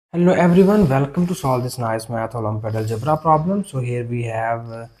Hello everyone, welcome to solve this nice math Olympiad algebra problem. So here we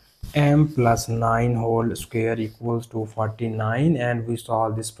have m plus 9 whole square equals to 49, and we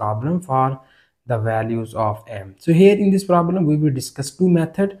solve this problem for the values of m. So here in this problem we will discuss two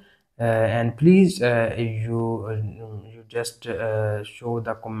methods, and please you just show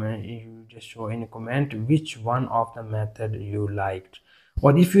the comment, you just show in a comment which one of the method you liked,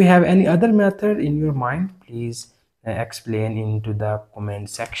 or if you have any other method in your mind, please explain into the comment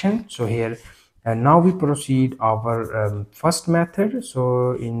section. So here and now we proceed our first method.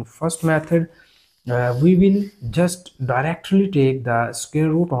 So in first method we will just directly take the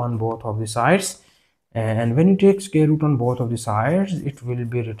square root on both of the sides, and when you take square root on both of the sides, it will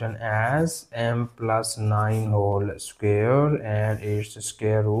be written as m plus 9 whole square, and its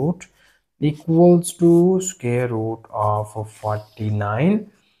square root equals to square root of 49.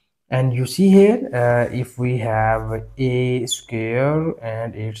 And you see here, if we have a square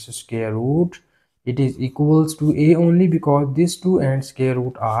and its square root, it is equals to a only because these two and square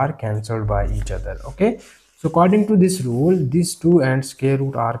root are cancelled by each other. Okay, so according to this rule, these two and square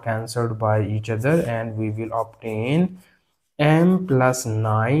root are cancelled by each other, and we will obtain m plus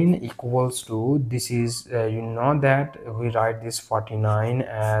 9 equals to, this is you know that we write this 49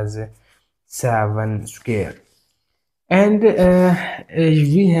 as 7 square. And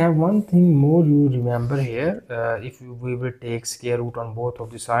we have one thing more you remember here. If we will take square root on both of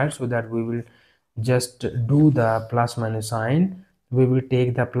the sides, so that we will just do the plus minus sign, we will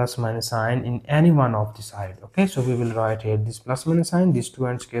take the plus minus sign in any one of the side. Okay, so we will write here this plus minus sign, these two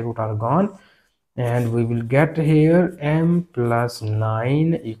and square root are gone, and we will get here m plus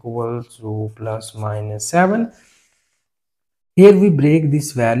 9 equals to plus minus 7. Here we break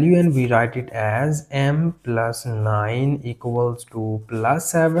this value and we write it as m plus 9 equals to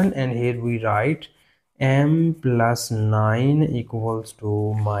plus 7, and here we write m plus 9 equals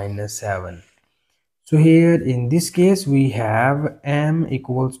to minus 7. So here in this case we have m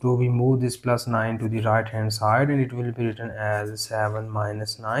equals to, we move this plus 9 to the right hand side and it will be written as 7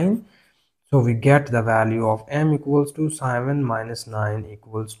 minus 9. So we get the value of m equals to 7 minus 9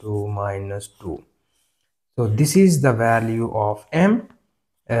 equals to minus 2. So this is the value of m,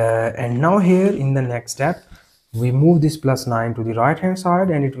 and now here in the next step we move this plus 9 to the right hand side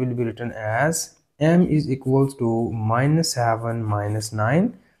and it will be written as m is equals to minus 7 minus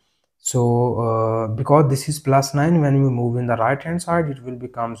 9. So because this is plus 9, when we move in the right hand side it will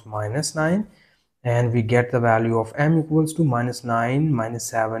becomes minus 9, and we get the value of m equals to minus 9 minus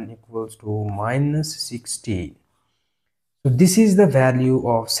 7 equals to minus 16. So this is the value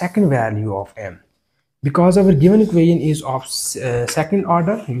of second value of m. Because our given equation is of second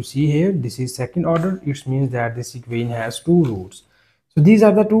order, you see here this is second order, it means that this equation has two roots. So these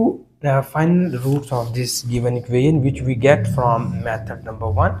are the two final roots of this given equation which we get from method number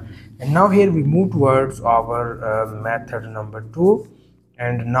 1. And now here we move towards our method number 2.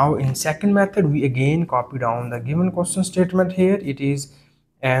 And now in second method we again copy down the given question statement. Here it is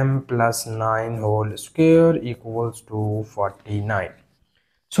m plus 9 whole square equals to 49.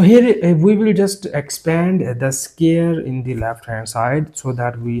 So here we will just expand the square in the left hand side, so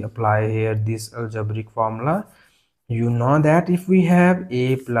that we apply here this algebraic formula. You know that if we have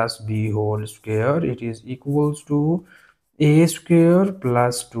a plus b whole square, it is equals to a square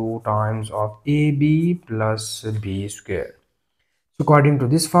plus 2 times of ab plus b square. So according to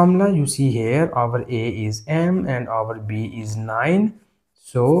this formula, you see here our a is m and our b is 9.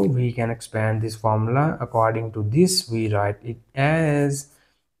 So we can expand this formula. According to this, we write it as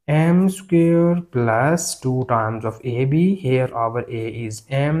m square plus 2 times of ab. Here our a is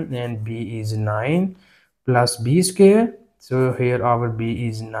m and b is 9 plus b square. So here our b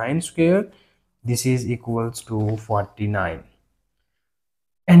is 9 square. This is equals to 49.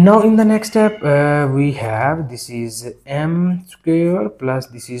 And now in the next step we have, this is m square plus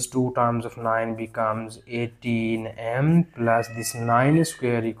this is 2 times of 9 becomes 18m plus this 9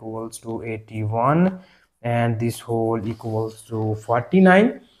 square equals to 81, and this whole equals to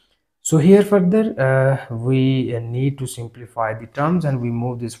 49. So here further we need to simplify the terms, and we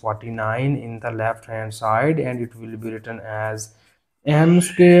move this 49 in the left hand side and it will be written as m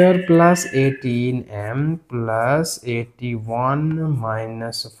square plus 18m plus 81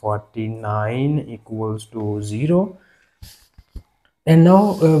 minus 49 equals to 0. And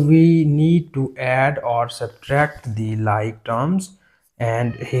now we need to add or subtract the like terms,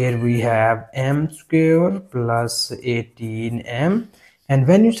 and here we have m square plus 18m, and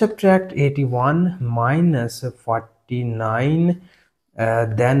when you subtract 81 minus 49,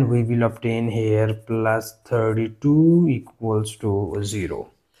 then we will obtain here plus 32 equals to 0.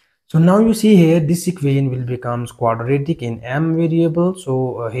 So now you see here this equation will becomes quadratic in m variable.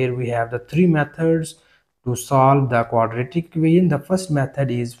 So here we have the three methods to solve the quadratic equation. The first method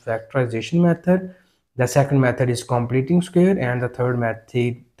is factorization method, the second method is completing square, and the third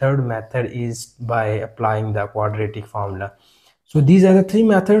method is by applying the quadratic formula. So these are the three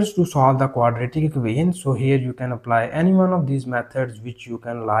methods to solve the quadratic equation. So here you can apply any one of these methods which you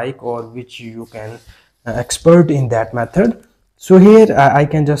can like or which you can expert in that method. So here I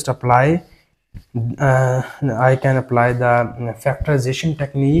can just apply I can apply the factorization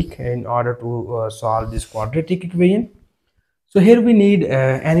technique in order to solve this quadratic equation. So here we need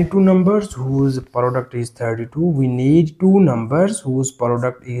any two numbers whose product is 32. We need two numbers whose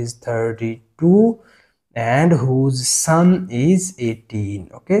product is 32 and whose sum is 18.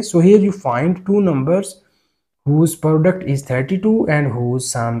 Okay, so here you find two numbers whose product is 32 and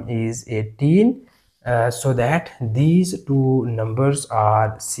whose sum is 18, so that these two numbers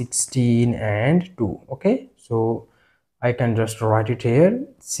are 16 and 2. Okay, so I can just write it here.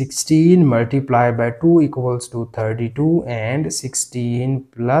 16 multiplied by 2 equals to 32 and 16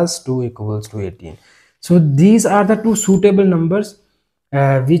 plus 2 equals to 18. So these are the two suitable numbers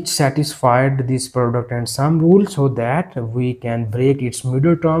which satisfied this product and sum rule, so that we can break its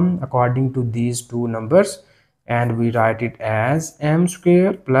middle term according to these two numbers, and we write it as m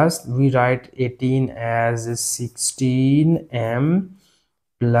square plus we write 18 as 16m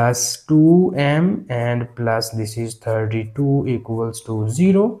plus 2m and plus this is 32 equals to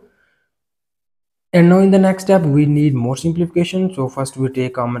 0. And now in the next step we need more simplification. So first we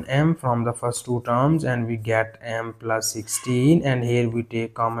take common m from the first two terms and we get m plus 16, and here we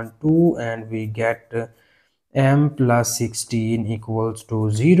take common 2 and we get m plus 16 equals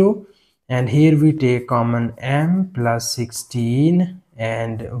to 0, and here we take common m plus 16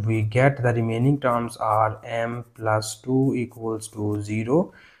 and we get the remaining terms are m plus 2 equals to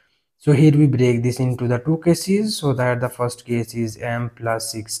 0. So here we break this into the two cases, so that the first case is m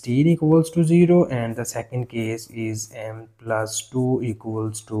plus 16 equals to 0 and the second case is m plus 2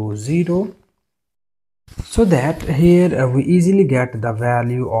 equals to 0. So that here we easily get the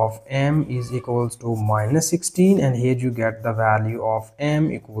value of m is equals to minus 16, and here you get the value of m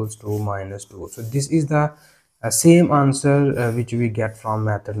equals to minus 2. So this is the same answer which we get from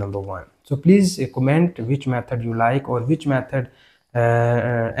method number 1. So please comment which method you like, or which method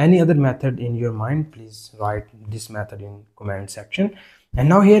any other method in your mind. Please write this method in comment section. And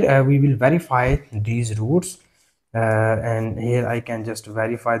now here we will verify these roots, and here I can just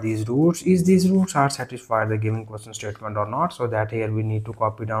verify these roots. Is these roots are satisfied the given question statement or not? So that here we need to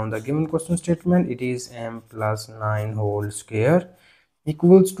copy down the given question statement. It is m plus 9 whole square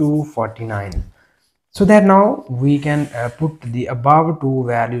equals to 49. So that now we can put the above two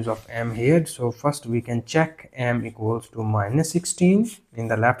values of m here. So first we can check m equals to minus 16 in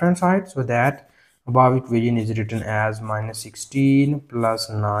the left hand side, so that above equation is written as minus 16 plus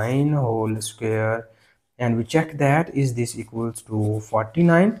 9 whole square, and we check that is this equals to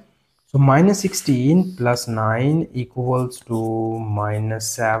 49. So minus 16 plus 9 equals to minus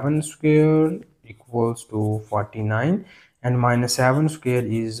 7 square equals to 49, and minus 7 square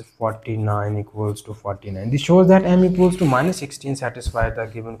is 49 equals to 49. This shows that m equals to minus 16 satisfies the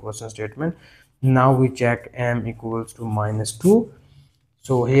given question statement. Now we check m equals to minus 2.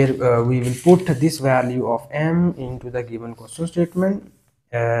 So here we will put this value of m into the given question statement.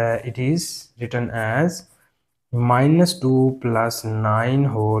 It is written as minus 2 plus 9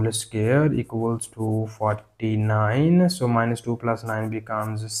 whole square equals to 49. So minus 2 plus 9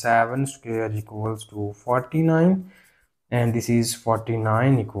 becomes 7 square equals to 49, and this is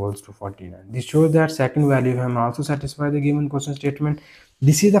 49 equals to 49. This shows that second value of m also satisfy the given question statement.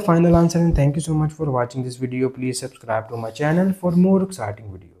 This is the final answer, and thank you so much for watching this video. Please subscribe to my channel for more exciting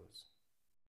videos.